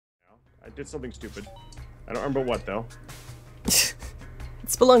I did something stupid. I don't remember what though. It's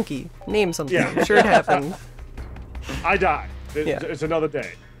Spelunky. Name something. Yeah. I'm sure it happened. I died. Yeah. It's another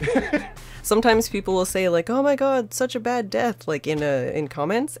day. Sometimes people will say like, "Oh my god, such a bad death," like in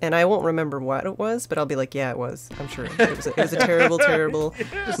comments, and I won't remember what it was, but I'll be like, "Yeah, it was. I'm sure it was a terrible, terrible,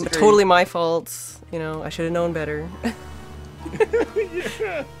 totally my fault. You know, I should have known better."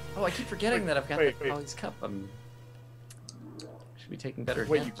 Yeah. Oh, I keep forgetting that I've got wait. the Polly's cup. Should be taking better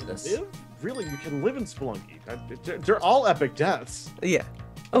Wait, you advantage can of this. live? Really? You can live in Spelunky? They're all epic deaths. Yeah.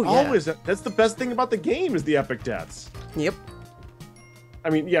 Oh yeah. Always. That's the best thing about the game is the epic deaths. Yep. I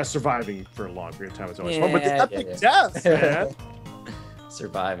mean, yeah, surviving for a long period of time is always Yeah, fun, but the epic yeah. deaths, man.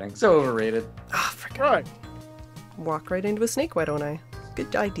 Surviving. So overrated. Ah, frick. Right. Walk right into a snake, why don't I?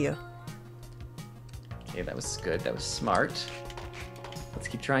 Good idea. Okay, that was good. That was smart. Let's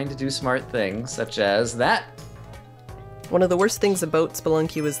keep trying to do smart things, such as that. One of the worst things about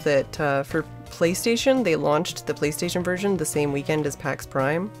Spelunky was that for PlayStation, they launched the PlayStation version the same weekend as PAX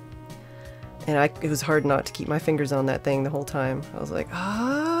Prime. And it was hard not to keep my fingers on that thing the whole time. I was like,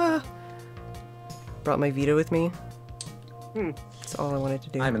 ah! Brought my Vita with me. That's all I wanted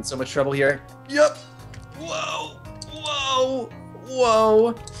to do. I'm in so much trouble here. Yep. Whoa. Whoa.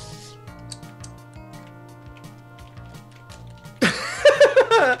 Whoa.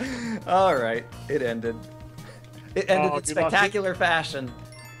 All right. It ended. It ended in spectacular fashion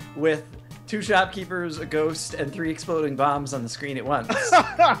with 2 shopkeepers, a ghost, and 3 exploding bombs on the screen at once.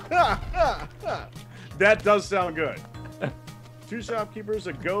 That does sound good. 2 shopkeepers,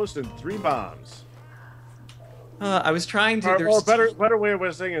 a ghost, and 3 bombs. I was trying to... Or better way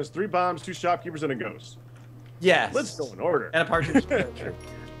of saying it is 3 bombs, 2 shopkeepers, and a ghost. Yes. Let's go in order. And a partridge.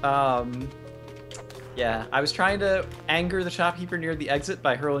 Yeah, I was trying to anger the shopkeeper near the exit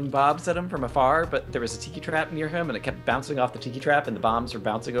by hurling bombs at him from afar, but there was a tiki trap near him, and it kept bouncing off the tiki trap, and the bombs were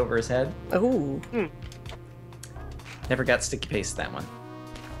bouncing over his head. Oh. Never got sticky paste that one.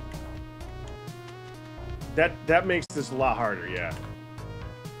 That makes this a lot harder, yeah.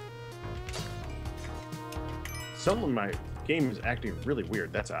 Some of my game is acting really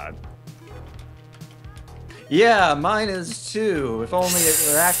weird. That's odd. Yeah, mine is too. If only it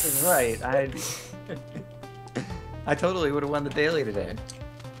were acting right, I totally would have won the daily today.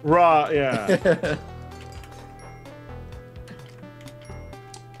 Raw, yeah.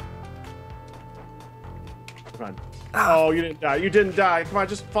 Come on. Oh, you didn't die. You didn't die. Come on,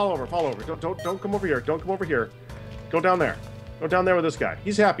 just fall over. Fall over. Don't come over here. Don't come over here. Go down there. Go down there with this guy.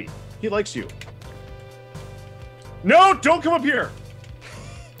 He's happy. He likes you. No, don't come up here.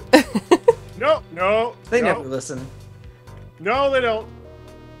 No. They never listen. No, they don't.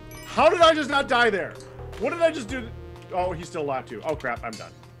 How did I just not die there? What did I just do? Oh, he's still alive too. Oh crap, I'm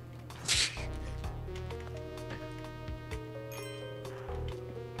done.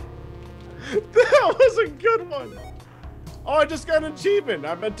 That was a good one. Oh, I just got an achievement.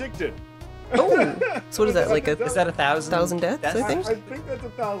 I'm addicted. Oh, so what is that, like a Is that 1,000 deaths, I think? I think that's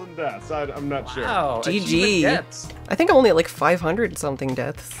 1,000 deaths. I'm not sure. Wow, GG. achievement gets. I think I'm only at like 500 something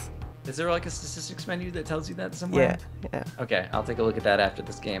deaths. Is there like a statistics menu that tells you that somewhere? Yeah. Okay, I'll take a look at that after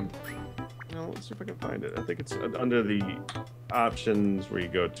this game. No, let's see if I can find it. I think it's under the options where you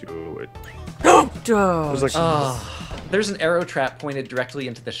go to it. There's like There's an arrow trap pointed directly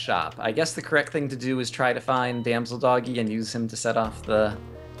into the shop. I guess the correct thing to do is try to find Damsel Doggy and use him to set off the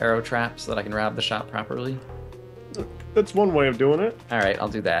arrow trap so that I can rob the shop properly. That's one way of doing it. All right, I'll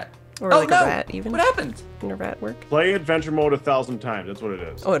do that. Or like a rat, even. What happened? Can a rat work? Play adventure mode 1,000 times. That's what it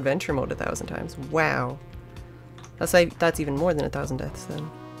is. Oh, adventure mode 1,000 times. Wow. That's even more than 1,000 deaths then.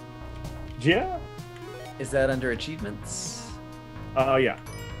 Yeah. Is that under achievements? Yeah.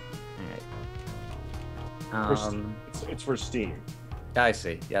 All right. It's for Steam. I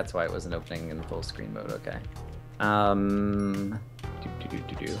see. Yeah, that's why it wasn't opening in full screen mode. Okay.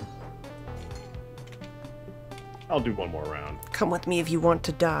 I'll do one more round. Come with me if you want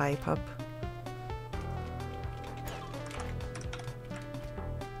to die, pup.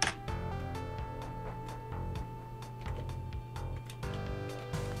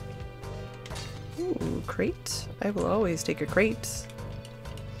 Ooh, crate. I will always take a crate.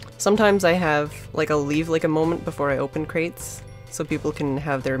 Sometimes I have, like, I'll leave, like, a moment before I open crates, so people can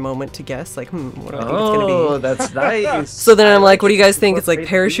have their moment to guess, like, what do I think it's gonna be? Oh, that's nice. So then I'm like, what do you guys think? It's like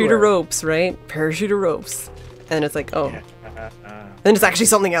parachute or ropes, right? Parachute or ropes. And it's like, oh. Then it's actually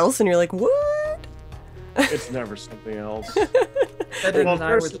something else, and you're like, what? It's never something else. Well,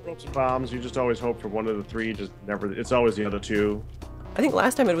 first ropes and bombs, you just always hope for one of the three, just never, it's always the other two. I think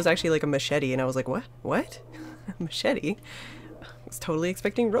last time it was actually like a machete, and I was like, what? What? Machete? I was totally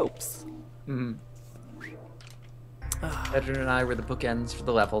expecting ropes. Phedran and I were the bookends for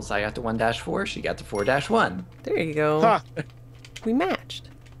the levels. I got to 1-4, she got to 4-1. There you go. Huh. We matched.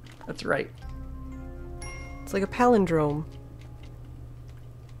 That's right. It's like a palindrome.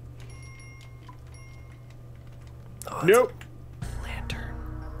 Oh, Nope. a lantern.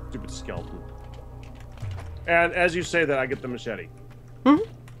 Stupid skeleton. And as you say that, I get the machete. Hmm?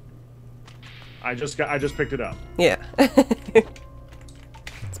 I just picked it up. Yeah. It's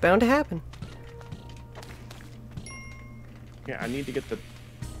bound to happen. Yeah, I need to get the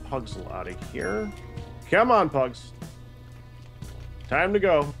pugs out of here. Come on, pugs. Time to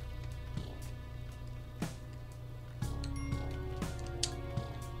go.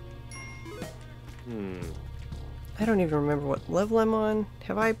 I don't even remember what level I'm on.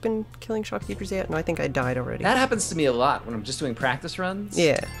 Have I been killing shopkeepers yet? No, I think I died already. That happens to me a lot when I'm just doing practice runs.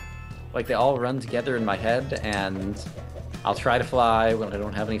 Yeah. Like they all run together in my head, and I'll try to fly when I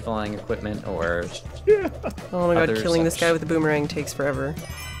don't have any flying equipment, or Oh my god, other killing this such. guy with the boomerang takes forever.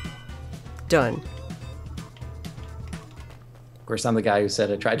 Done. Of course, I'm the guy who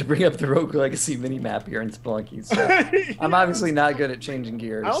said I tried to bring up the Rogue Legacy minimap here in Spelunky, so I'm obviously not good at changing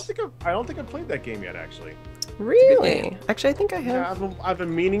gears. I don't think I've played that game yet, actually. Really? Actually, I think I have. Yeah, I've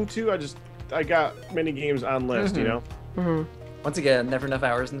been meaning to. I got many games on list, you know. Mm-hmm. Once again, never enough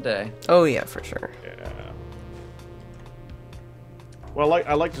hours in the day. Oh yeah, for sure. Yeah. Well,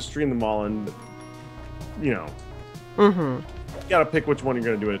 I like to stream them all, and you know, you gotta pick which one you're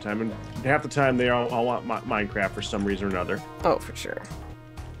gonna do at a time. And half the time they all want Minecraft for some reason or another. Oh, for sure.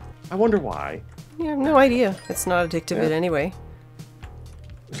 I wonder why. Yeah, I have no idea. It's not addictive in any way.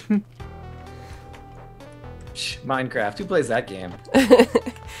 Minecraft, who plays that game?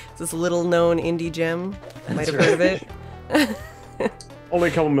 It's this little known indie gem. Might have heard of it. Only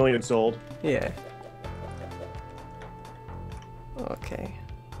a couple million sold. Yeah. Okay.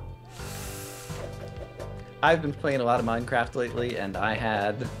 I've been playing a lot of Minecraft lately, and I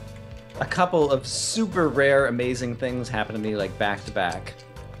had a couple of super rare, amazing things happen to me, like back to back.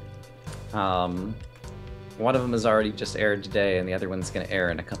 One of them has already just aired today, and the other one's going to air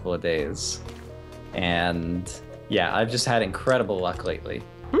in a couple of days. And yeah, I've just had incredible luck lately.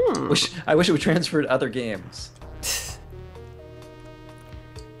 I wish it would transfer to other games.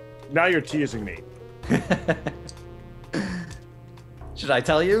 Now you're teasing me. Should I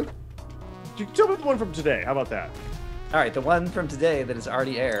tell you? You tell me the one from today. How about that? All right, the one from today that has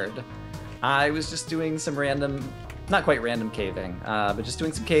already aired. I was just doing some random, not quite random caving, but just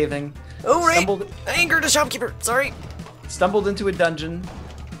doing some caving. Oh, right! Angered a shopkeeper! Sorry! Stumbled into a dungeon,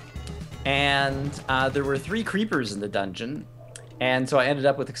 and there were 3 creepers in the dungeon, and so I ended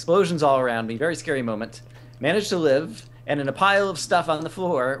up with explosions all around me, very scary moment. Managed to live, and in a pile of stuff on the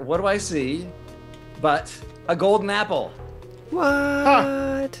floor, what do I see but a golden apple? What?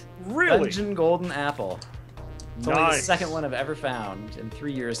 Huh. Really? Dungeon golden apple. It's only the Nice. second one I've ever found in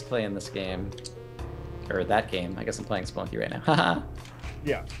 3 years playing this game. Or that game. I guess I'm playing Spelunky right now. Haha.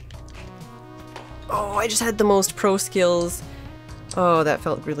 Yeah. Oh, I just had the most pro skills. Oh, that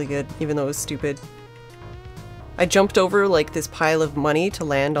felt really good, even though it was stupid. I jumped over like this pile of money to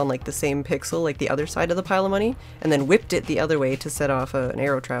land on like the same pixel, like the other side of the pile of money, and then whipped it the other way to set off an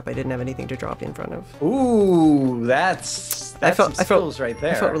arrow trap I didn't have anything to drop in front of. Ooh, that's some skills right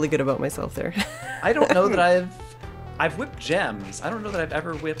there. I felt really good about myself there. I don't know that I've whipped gems. I don't know that I've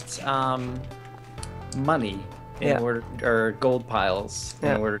ever whipped money in order, or gold piles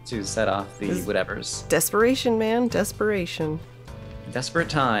in order to set off the whatevers. Desperation, man, desperation. Desperate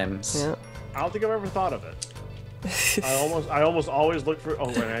times. Yeah. I don't think I've ever thought of it. I almost always look for. Oh,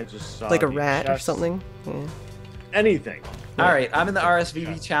 and I just saw like a the rat or chest. something. Yeah. Anything. All right, I'm in the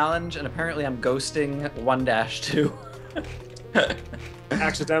RSVP challenge, and apparently I'm ghosting 1-2.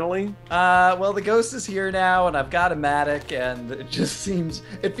 Accidentally. Well, the ghost is here now, and I've got a Matic, and it just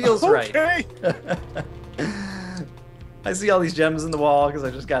it feels right. Okay. I see all these gems in the wall because I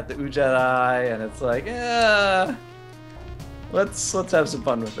just got the Ujedi, and it's like, let's have some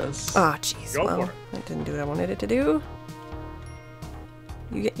fun with this. Oh, jeez. Go Well, for it. that didn't do what I wanted it to do.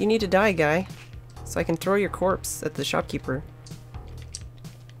 You need to die, guy, so I can throw your corpse at the shopkeeper.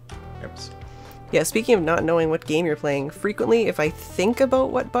 Oops. Yeah, speaking of not knowing what game you're playing, frequently if I think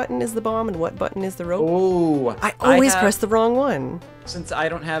about what button is the bomb and what button is the rope, Oh, I always press the wrong one. Since I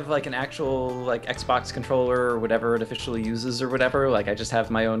don't have like an actual like Xbox controller or whatever it officially uses or whatever, like I just have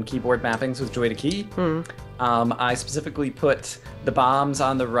my own keyboard mappings with Joy to Key. I specifically put the bombs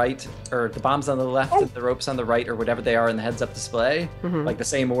on the right, or the bombs on the left and the ropes on the right, or whatever they are in the heads-up display, like the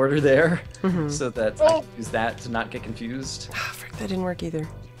same order there, so that I can use that to not get confused. Ah, frick, that didn't work either.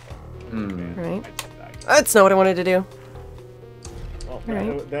 Right? That's not what I wanted to do. Well,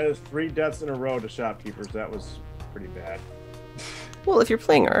 Right. that is 3 deaths in a row to shopkeepers. That was pretty bad. Well, if you're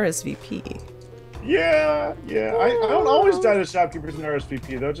playing RSVP. Yeah. I don't always die to Shopkeepers and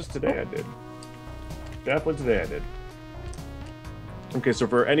RSVP, though. Just today I did. Definitely today I did. Okay, so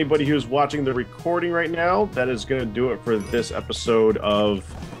for anybody who's watching the recording right now, that is going to do it for this episode of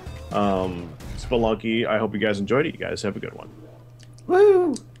Spelunky. I hope you guys enjoyed it. You guys have a good one.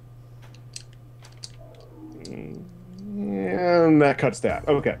 Woo! And that cuts that.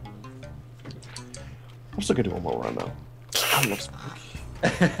 Okay. I'm still going to do one more run, though. I love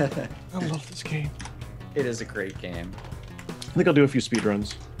Spelunky. I love this game. It is a great game. I think I'll do a few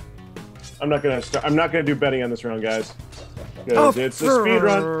speedruns. I'm not gonna do betting on this round, guys. It's a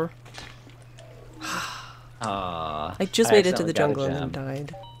speedrun. I just made it to the jungle and then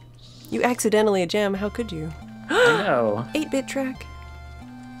died. You accidentally a gem, how could you? I know. 8-bit track.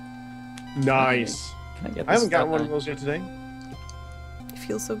 Nice. Can I get this I haven't gotten stuff one back? of those yet today. It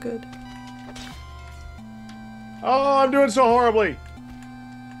feels so good. Oh, I'm doing so horribly.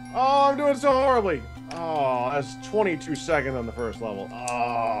 Oh, that's 22 seconds on the first level.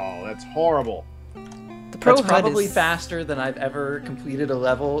 Oh, that's horrible. The Pro That's HUD probably is... faster than I've ever completed a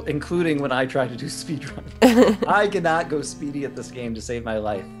level, including when I try to do speedrun. I cannot go speedy at this game to save my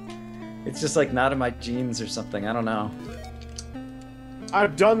life. It's just like not in my genes or something. I don't know.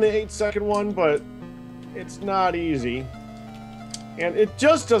 I've done the 8-second one, but it's not easy. And it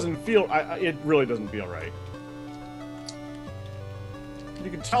just doesn't feel... it really doesn't feel right. You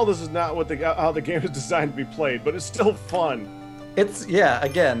can tell this is not what how the game is designed to be played, but it's still fun. It's,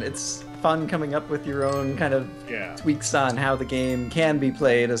 again, it's fun coming up with your own kind of tweaks on how the game can be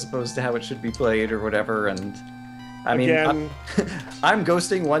played as opposed to how it should be played or whatever. And I mean, I'm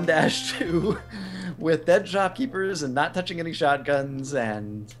ghosting 1-2 with dead shopkeepers and not touching any shotguns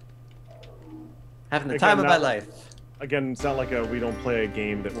and having the time of my life. Again, it's not like we don't play a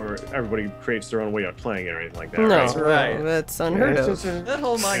game where everybody creates their own way of playing it or anything like that. No, right? That's right. That's unheard of. That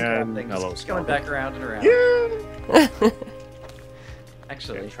whole Minecraft thing is just going back around and around. Yeah.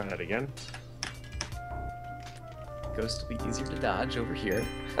 Actually, okay, try that again. Ghost will be easier to dodge over here.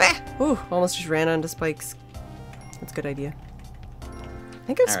 Ooh, almost just ran onto spikes. That's a good idea. I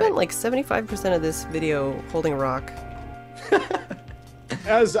think I've spent like 75% of this video holding a rock.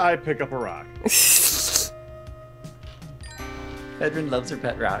 As I pick up a rock. Phedran loves her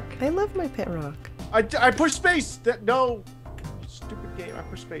pet rock. I love my pet rock. I push space! No! Stupid game, I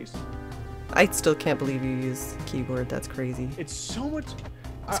push space. I still can't believe you use keyboard. That's crazy. It's so much...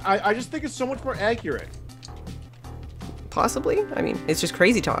 I just think it's so much more accurate. Possibly? I mean, it's just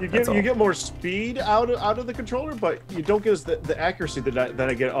crazy talk, You get more speed out of the controller, but you don't get the accuracy that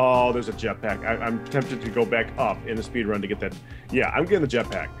I get. Oh, there's a jetpack. I'm tempted to go back up in a speed run to get that. Yeah, I'm getting the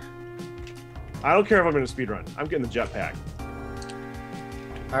jetpack. I don't care if I'm in a speed run. I'm getting the jetpack.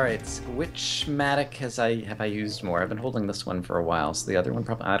 All right, which Matic have I used more? I've been holding this one for a while, so the other one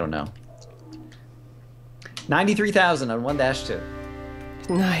probably, I don't know. 93,000 on 1-2.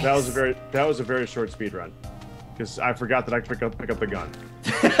 Nice. That was a very short speed run, because I forgot that I could pick up the gun.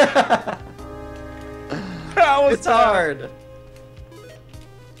 It's hard.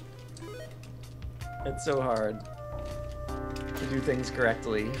 It's so hard to do things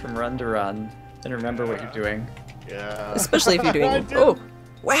correctly from run to run and remember what you're doing. Yeah. Especially if you're doing... Oh!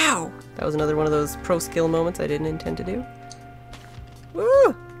 Wow! That was another one of those pro skill moments I didn't intend to do. Woo!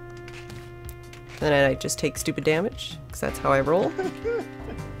 And then I just take stupid damage, because that's how I roll.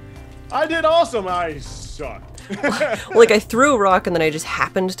 I did awesome! I suck. Like, I threw a rock and then I just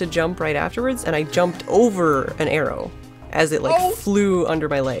happened to jump right afterwards, and I jumped over an arrow as it, like, flew under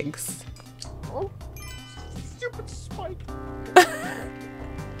my legs. Oh, stupid spike.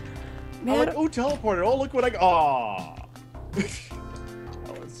 Man, I'm like, oh, teleported. Oh, look what I got. Aw.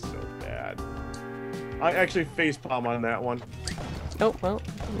 That was so bad. I actually facepalm on that one. oh, well,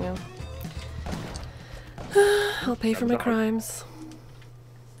 yeah. I'll pay for my crimes.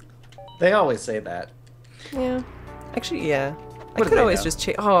 They always say that. Yeah. Actually, yeah. I What do could they always know? just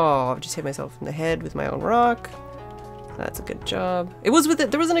I've just hit myself in the head with my own rock. That's a good job. It was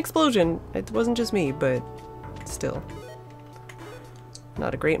there was an explosion. It wasn't just me, but still.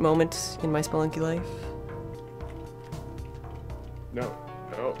 Not a great moment in my Spelunky life. No.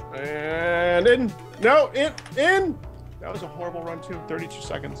 And in. No, in. That was a horrible run, too. 32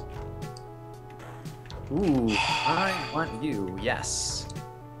 seconds. Ooh, I want you. Yes.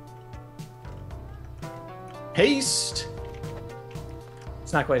 Haste.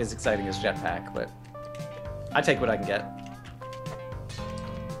 It's not quite as exciting as jetpack, but I take what I can get.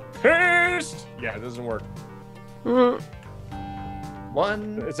 Haste! Yeah, it doesn't work.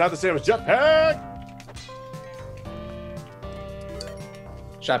 One. It's not the same as jetpack!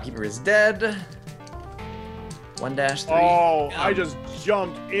 Shopkeeper is dead. 1-3. Oh, I just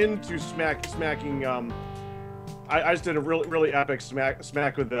jumped into smacking. I just did a really epic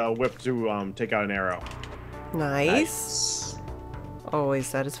smack with the whip to take out an arrow. Nice. Always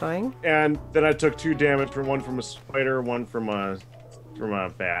satisfying. And then I took 2 damage from one from a spider, one from a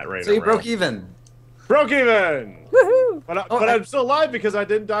bat. Right. So you broke even. Broke even. Woohoo! But I'm still alive because I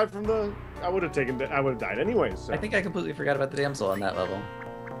didn't die from the. I would have died anyways. So. I think I completely forgot about the damsel on that level.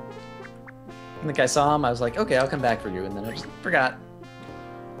 I think I saw him. I was like, okay, I'll come back for you, and then I just forgot.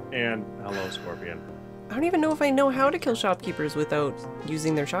 And hello, Scorpion. I don't even know if I know how to kill shopkeepers without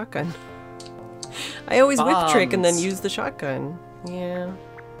using their shotgun. I always whip trick and then use the shotgun. Yeah.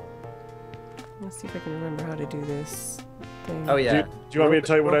 Let's see if I can remember how to do this thing. Oh yeah. Do you want me to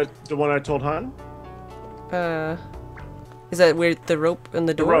tell you the one I told Han? Is that where the rope and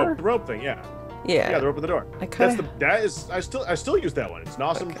the door? The rope thing, yeah. Yeah. Yeah, the rope and the door. I still use that one. It's an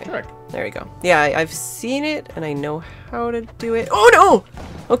awesome trick. There we go. Yeah, I've seen it and I know how to do it. Oh no!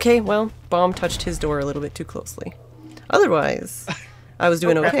 Okay, well, Bomb touched his door a little bit too closely. Otherwise, I was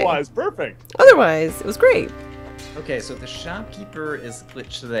doing okay. Otherwise, perfect. Otherwise, it was great. Okay, so the shopkeeper is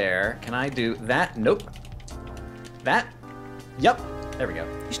glitched there. Can I do that? Nope. That? Yup. There we go.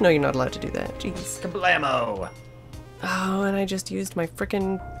 You should know you're not allowed to do that. Jeez. Kablamo! Oh, and I just used my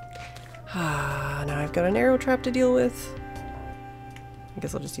frickin'... now I've got an arrow trap to deal with. I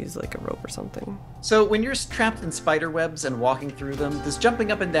guess I'll just use like a rope or something. So when you're trapped in spider webs and walking through them, does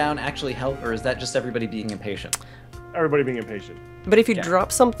jumping up and down actually help, or is that just everybody being impatient? Everybody being impatient. But if you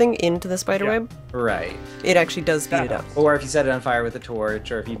drop something into the spider web, right, it actually does speed it up. Or if you set it on fire with a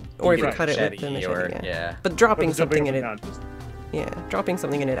torch, or if you cut it with the machete, yeah. But dropping something in it, dropping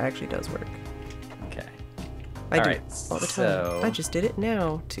something in it actually does work. Okay. I do it all the time. So I just did it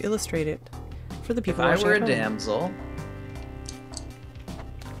now to illustrate it for the people. If I were a damsel.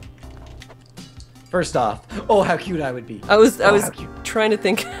 First off, oh how cute I would be. I was trying to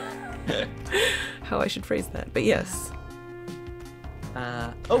think how I should phrase that, but yes.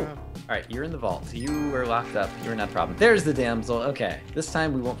 All right, you're in the vault. You were locked up. You're not a problem. There's the damsel. Okay, this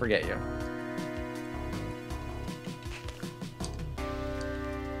time we won't forget you.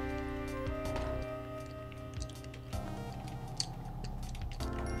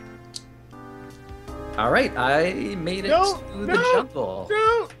 All right, I made it to the jungle.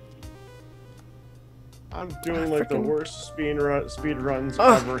 No. I'm doing like the worst speed runs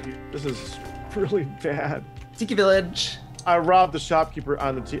ever. This is really bad. Tiki Village. I robbed the shopkeeper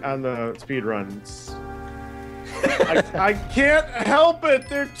on the speed runs. I can't help it.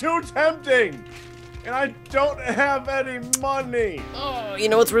 They're too tempting, and I don't have any money. Oh, you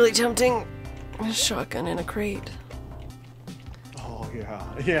know what's really tempting? A shotgun in a crate. Oh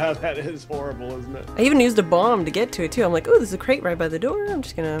yeah, that is horrible, isn't it? I even used a bomb to get to it too. I'm like, oh, there's a crate right by the door. I'm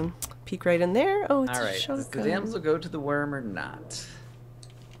just gonna peek right in there. Oh, it's a shotgun. Does the damsel go to the worm or not?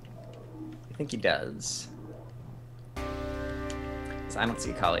 I think he does. I don't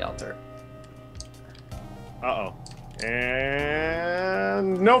see a Kali altar. Uh-oh.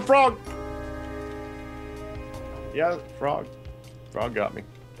 And no frog! Yeah, frog. Frog got me.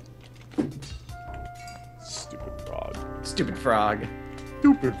 Stupid frog. Stupid frog.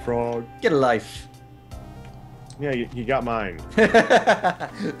 Stupid frog. Get a life. Yeah, you got mine.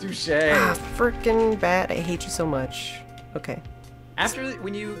 Touche. Ah, frickin' bat. I hate you so much. Okay. After,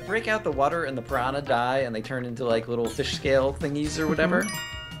 when you break out the water and the piranha die and they turn into like little fish scale thingies or whatever,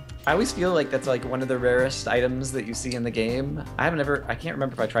 I always feel like that's like one of the rarest items that you see in the game. I can't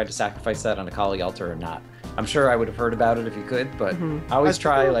remember if I tried to sacrifice that on a Kali altar or not. I'm sure I would have heard about it if you could, but I always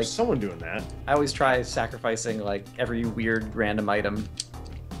try like someone doing that. I always try sacrificing like every weird random item.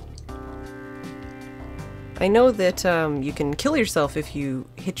 I know that you can kill yourself if you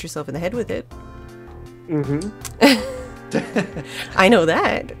hit yourself in the head with it. I know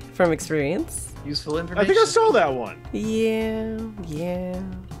that from experience. Useful information. I think I saw that one. Yeah.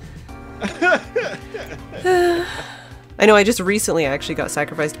 I know I just recently actually got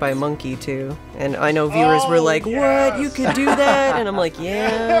sacrificed by a monkey too. And I know viewers were like, what? You could do that? And I'm like,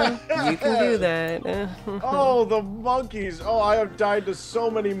 yeah, you can do that. Oh, the monkeys. Oh, I have died to so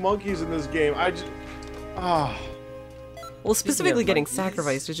many monkeys in this game. Well, specifically getting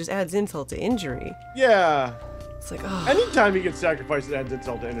sacrificed, it just adds insult to injury. Yeah. It's like, oh. Anytime you get sacrificed, it adds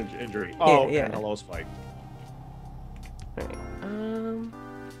insult to injury. Oh, yeah. And hello, Spike. Alright,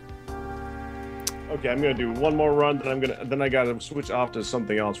 Okay, I'm gonna do one more run, then I gotta switch off to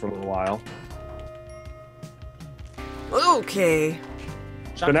something else for a little while. Okay.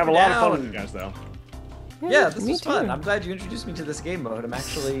 Been having a lot of fun with you guys, though. Yeah, this was fun. I'm glad you introduced me to this game mode. I'm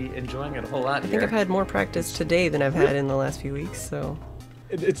actually enjoying it a whole lot here. I think I've had more practice today than I've had in the last few weeks, so...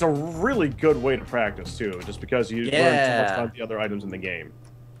 it's a really good way to practice too, just because you learn so much about the other items in the game.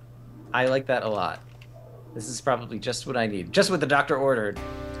 I like that a lot. This is probably just what I need. Just what the doctor ordered.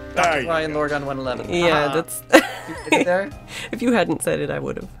 Dr. Ryan Lorgon111. Yeah, that's... You there? If you hadn't said it, I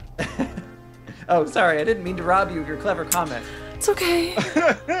would have. Oh, sorry. I didn't mean to rob you of your clever comment. It's okay.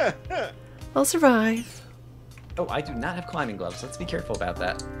 I'll survive. Oh, I do not have climbing gloves. Let's be careful about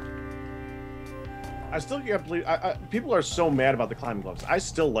that. I still can't believe... people are so mad about the climbing gloves. I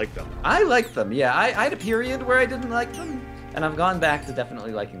still like them. I like them, yeah. I had a period where I didn't like them, and I've gone back to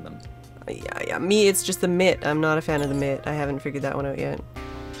definitely liking them. Yeah. Me, it's just the mitt. I'm not a fan of the mitt. I haven't figured that one out yet.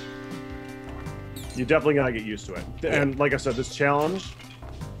 You definitely gotta get used to it. Yeah. And like I said, this challenge...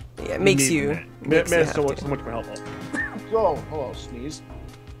 Yeah, it makes you... Mitt is so much more helpful. Oh, hello, sneeze.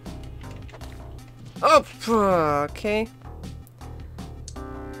 Oh, okay.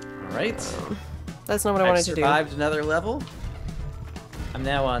 Alright. That's not what I wanted to do. I've survived another level. I'm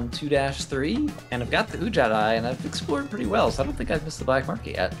now on 2-3, and I've got the Ujat Eye, and I've explored pretty well, so I don't think I've missed the black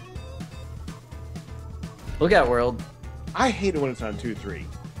market yet. Look out, world. I hate it when it's on 2-3.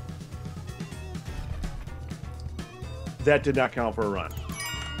 That did not count for a run.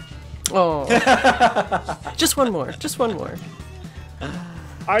 Oh. Just one more. Just one more.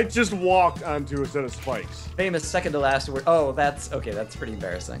 I just walked onto a set of spikes. Famous second to last word. Oh, that's okay. That's pretty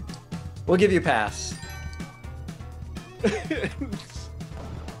embarrassing. We'll give you a pass.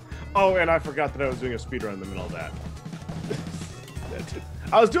 Oh, and I forgot that I was doing a speedrun in the middle of that.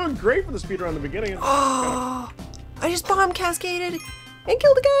 I was doing great for the speedrun in the beginning. Oh, I just bomb cascaded and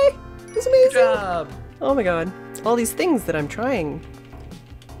killed a guy. It's amazing. Good job. Oh my god. All these things that I'm trying.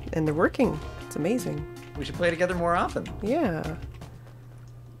 And they're working. It's amazing. We should play together more often. Yeah.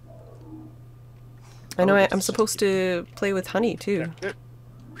 I know I'm supposed to play with Honey, too.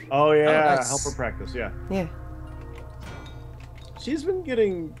 Oh, yeah. Oh, nice. Help her practice, yeah. Yeah. She's been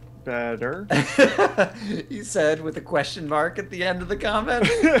getting better. You said with a question mark at the end of the comment.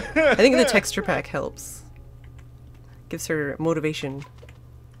 I think the texture pack helps. Gives her motivation.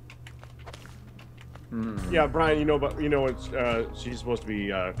 Yeah, Brian, you know what she's supposed to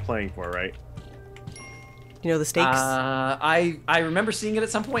be playing for, right? You know the stakes? I remember seeing it at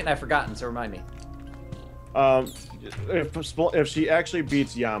some point and I've forgotten, so remind me. If she actually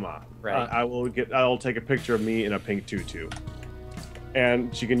beats Yama, right. I'll take a picture of me in a pink tutu,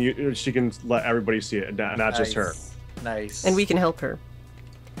 and she can let everybody see it, not just her. Nice. And we can help her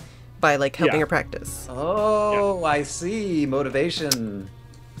by like helping her practice. Oh, yeah. I see. Motivation.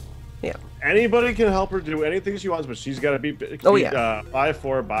 Yeah. Anybody can help her do anything she wants, but she's got to be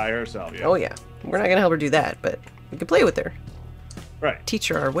 5-4 by herself. Yeah. Oh yeah. We're not gonna help her do that, but we can play with her. Right. Teach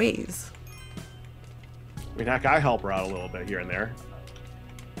her our ways. I mean, heck, I help her out a little bit here and there.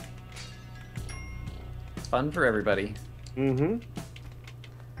 Fun for everybody. Mm-hmm.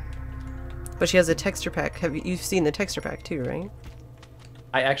 But she has a texture pack. You've seen the texture pack too, right?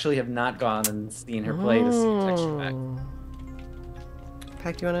 I actually have not gone and seen her play to see the texture pack.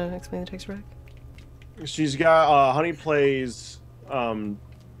 Pack, do you want to explain the texture pack? She's got Honey plays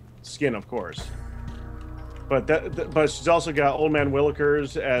skin, of course, but she's also got Old Man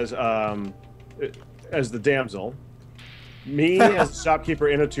Willikers as the damsel, me as a shopkeeper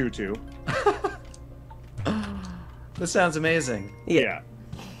in a tutu. This sounds amazing. Yeah.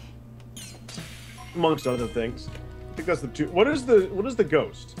 Amongst other things. I think that's the two. What is the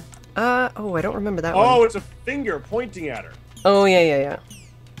ghost? Oh, I don't remember that one. Oh, it's a finger pointing at her. Oh, yeah.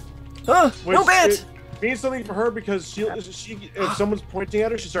 Oh, no bat! It means something for her because if someone's pointing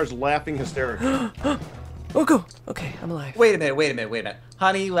at her, she starts laughing hysterically. Oh, go. Okay, I'm alive. Wait a minute.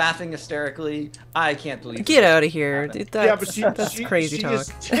 Honey laughing hysterically. I can't believe. Get out of here. Dude, that's that's crazy talk.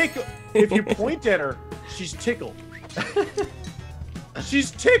 Is tickled. If you point at her, she's tickled.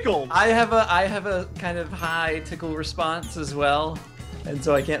 She's tickled. I have a kind of high tickle response as well, and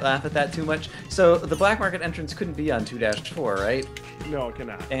so I can't laugh at that too much. So the black market entrance couldn't be on 2-4, right? No, it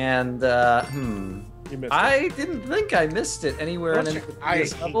cannot. And You missed I didn't think I missed it anywhere in any of the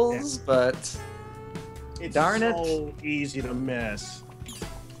previous levels, but it's darn it. so easy to miss.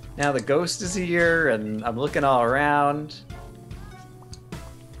 Now the ghost is here, and I'm looking all around.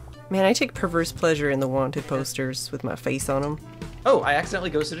 Man, I take perverse pleasure in the wanted posters with my face on them. Oh, I accidentally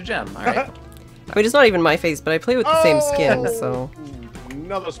ghosted a gem. All right. I mean, it's not even my face, but I play with the same skin, so...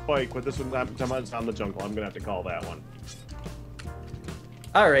 Another spike, but this one is on the jungle. I'm gonna have to call that one.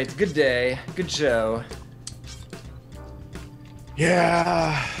 All right, good day, good show.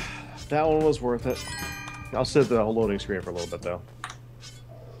 Yeah, that one was worth it. I'll sit at the loading screen for a little bit, though.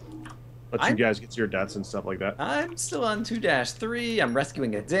 Let you guys get to your deaths and stuff like that. I'm still on 2-3. I'm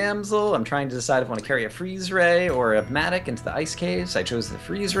rescuing a damsel. I'm trying to decide if I want to carry a freeze ray or a matic into the ice caves. I chose the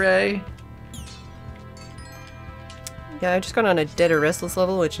freeze ray. Yeah, I just got on a Dead or Restless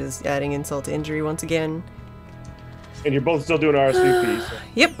level, which is adding insult to injury once again. And you're both still doing RSVP. So.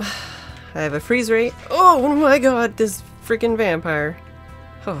 Yep. I have a freeze ray. Oh my god, this freaking vampire.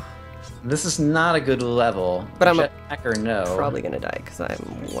 Oh. This is not a good level. But I'm no. probably gonna die because I'm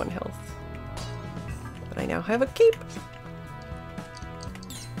 1 health. But I now have a cape.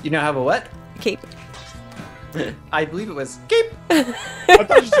 You now have a what? Cape. I believe it was cape. I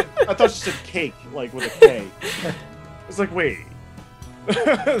thought you said cake, like with a K. It's like, wait.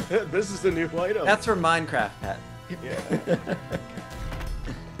 This is the new item. That's from Minecraft, Pat. Yeah. Didn't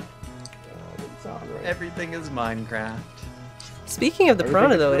sound right. Everything is Minecraft. Speaking of the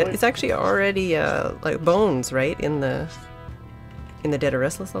piranha, though, really? it's actually already like bones, right, in the Dead or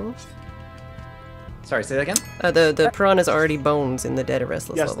Restless level. Sorry, say that again. The piranha's already bones in the Dead or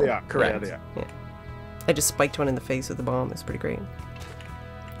Restless Yes, level. they are. Correct. Yeah, they are. Yeah. I just spiked one in the face with the bomb. It's pretty great.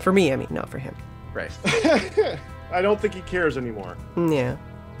 For me, I mean, not for him. Right. I don't think he cares anymore. Yeah.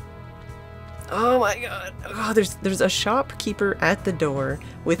 Oh my god. Oh, there's a shopkeeper at the door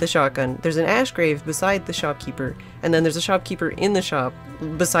with a shotgun. There's an ash grave beside the shopkeeper, and then there's a shopkeeper in the shop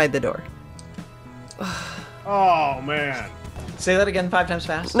beside the door. Oh man. Say that again 5 times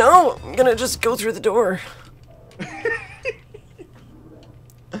fast. No, I'm gonna just go through the door.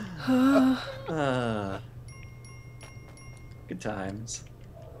 Good times.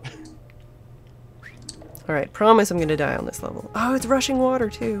 Alright, promise I'm gonna die on this level. Oh, it's rushing water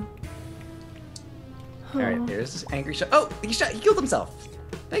too. Alright, there's this angry shop. Oh, he killed himself.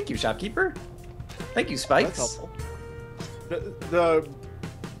 Thank you, shopkeeper. Thank you, Spikes. That's helpful.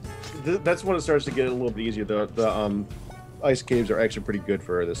 That's when it starts to get a little bit easier. The ice caves are actually pretty good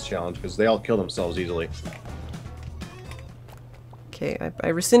for this challenge because they all kill themselves easily. Okay, I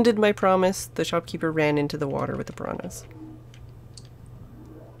rescinded my promise. The shopkeeper ran into the water with the piranhas.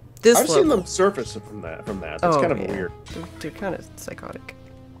 This I've seen level- them surface from that. That's kind of weird. They're kind of psychotic.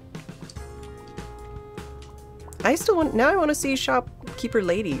 I still want. Now I want to see shopkeeper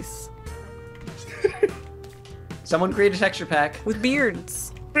ladies Someone create a texture pack. with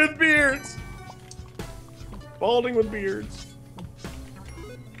beards. With beards. Balding with beards.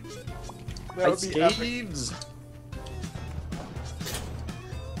 That would Ice be epic. caves.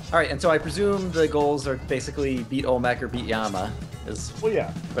 Alright, and so I presume the goals are basically beat Olmec or beat Yama. Is Well,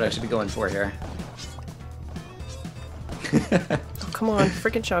 yeah. what I should be going for here. Oh, come on,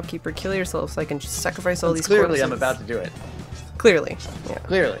 freaking shopkeeper, kill yourself so I can just sacrifice all these Clearly, corpses. I'm about to do it. Clearly, yeah.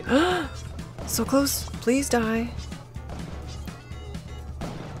 Clearly. So close. Please die.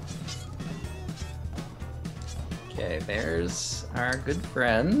 Okay, there's our good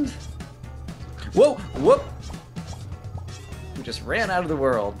friend. Whoa! Whoop! Who just ran out of the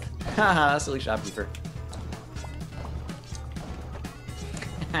world. Haha, silly shopkeeper.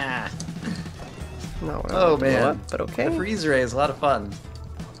 Not what I Oh wanted to blow man, up, but okay. The freeze ray is a lot of fun.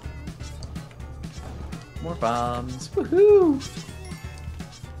 More bombs. Woohoo!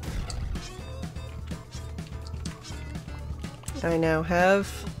 I now have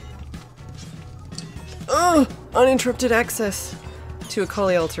uninterrupted access to a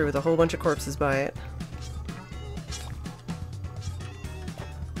Kali altar with a whole bunch of corpses by it.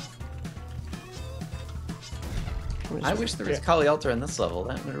 I wish there was Kali altar in this level.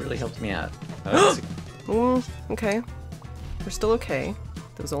 That would have really helped me out. Okay. We're still okay.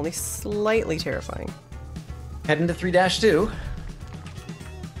 That was only slightly terrifying. Heading to 3-2.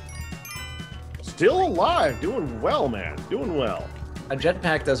 Still alive. Doing well, man. Doing well. A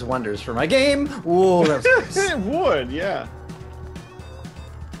jetpack does wonders for my game. Whoa, that was close. It would, yeah.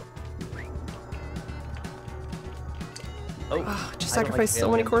 Oh, just I don't sacrificed like so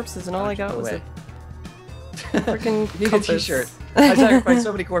many alien. corpses and all I got was a Away. freaking Need a compass. t-shirt. I sacrificed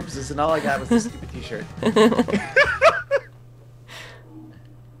so many corpses and all I got was this stupid t-shirt.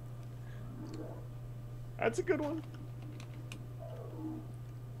 That's a good one.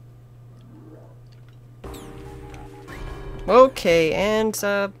 Okay, and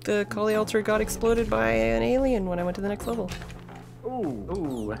the Kali altar got exploded by an alien when I went to the next level. Ooh.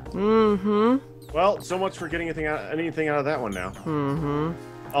 Ooh. Mm-hmm. Well, so much for getting anything out of that one now.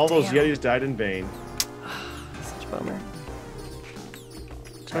 Mm-hmm. All those Damn. Yetis died in vain. Such a bummer.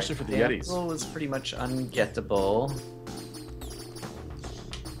 Especially for the The Yetis. apple was pretty much ungettable.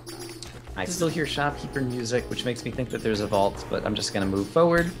 I still hear shopkeeper music, which makes me think that there's a vault, but I'm just gonna move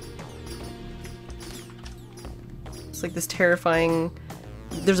forward. It's like this terrifying...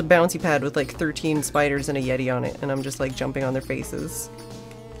 There's a bouncy pad with like 13 spiders and a Yeti on it, and I'm just like jumping on their faces.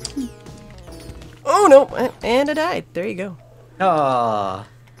 Oh no! And I died. There you go. Ah.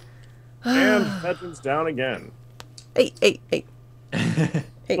 And Phedran's down again. Hey.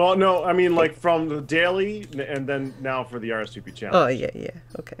 Well, no, I mean like from the daily and then now for the RSVP challenge. Oh yeah.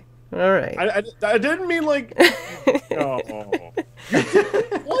 Okay. All right. I didn't mean like. No.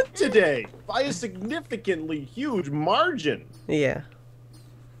 Won today by a significantly huge margin. Yeah.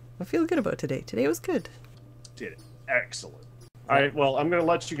 I feel good about today. Today was good. Did it. Excellent. All right, well, I'm going to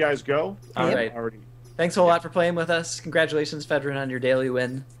let you guys go. All right. Thanks a lot for playing with us. Congratulations, Phedran, on your daily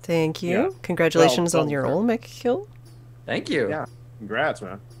win. Thank you. Yeah. Congratulations on your Olmec kill. Thank you. Yeah. Congrats,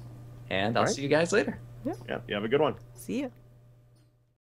 man. And I'll see you guys later. Yeah, you have a good one. See ya.